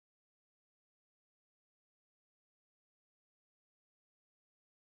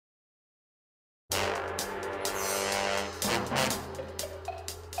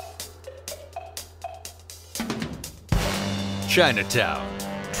Chinatown,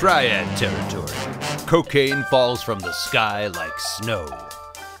 Triad territory. Cocaine falls from the sky like snow.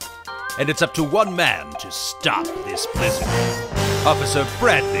 And it's up to one man to stop this blizzard. Officer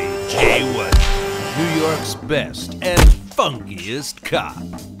Bradley J. Huynh, New York's best and funkiest cop.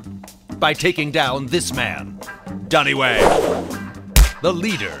 By taking down this man, Donny Wang, the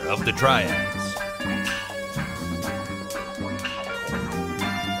leader of the Triads.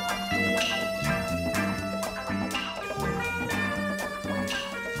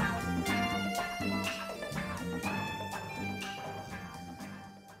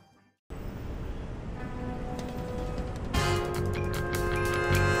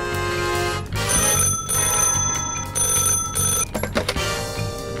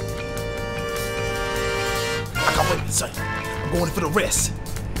 I'm going in for the rest.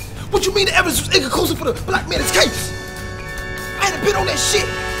 What you mean the evidence was inconclusive for the black man's case? I had a bit on that shit.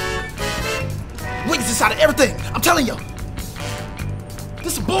 Witnesses inside of everything. I'm telling you.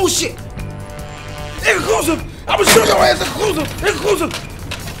 This is bullshit. Inconclusive. I'm gonna show your ass inconclusive. Inconclusive.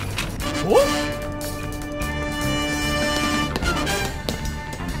 What?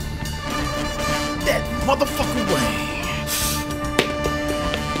 That motherfucking way.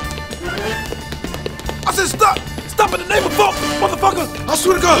 I said stop! Stop in the name of fuck, motherfucker! I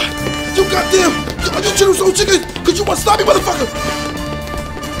swear to God! You goddamn! Are you chicken so chicken? Cause you want to stop me, motherfucker!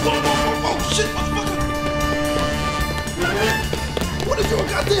 Oh, shit, motherfucker! What is your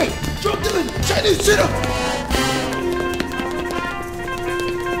goddamn drug dealing Chinese shit up?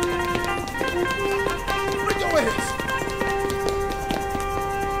 Bring your ass!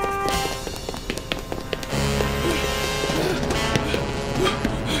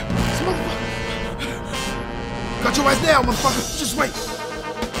 Got your ass now, motherfucker. Just wait.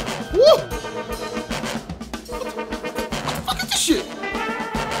 Woo! What the fuck is this shit?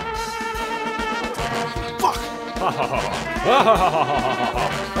 Fuck.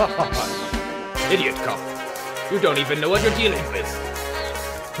 Idiot cop. You don't even know what you're dealing with.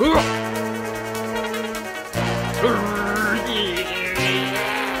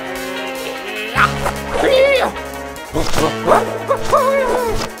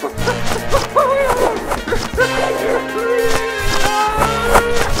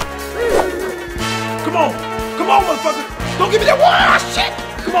 Come on, motherfucker! Don't give me that one! Shit!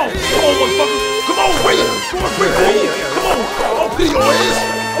 Come on, motherfucker! Come on, bring it! Come on, bring it! Come on! I'll beat your ass!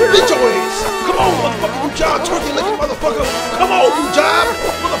 I'll beat your ass! Come on, motherfucker! You job turkey licking motherfucker! Come on, you job!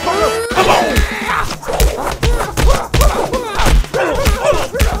 Motherfucker! Come on!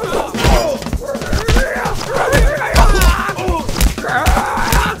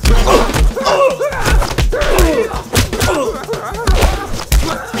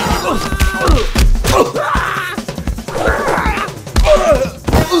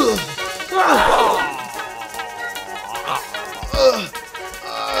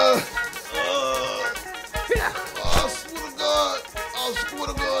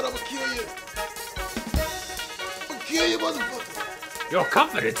 Your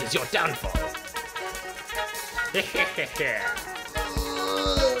confidence is your downfall.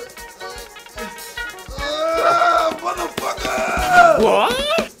 Motherfucker! What?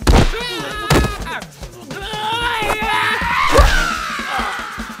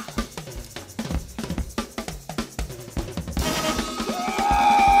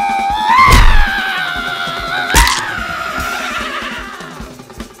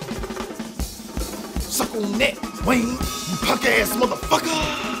 Suck on that, Wang, you punk ass motherfucker!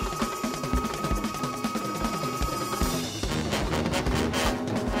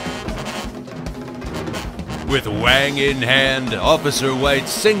 With Wang in hand, Officer White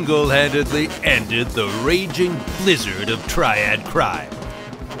single-handedly ended the raging blizzard of Triad crime.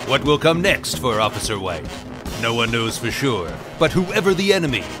 What will come next for Officer White? No one knows for sure, but whoever the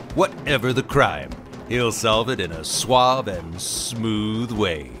enemy, whatever the crime, he'll solve it in a suave and smooth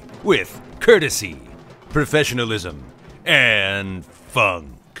way, with courtesy, professionalism, and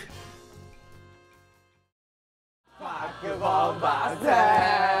funk.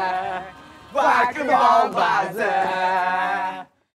 Vagabond Sathe!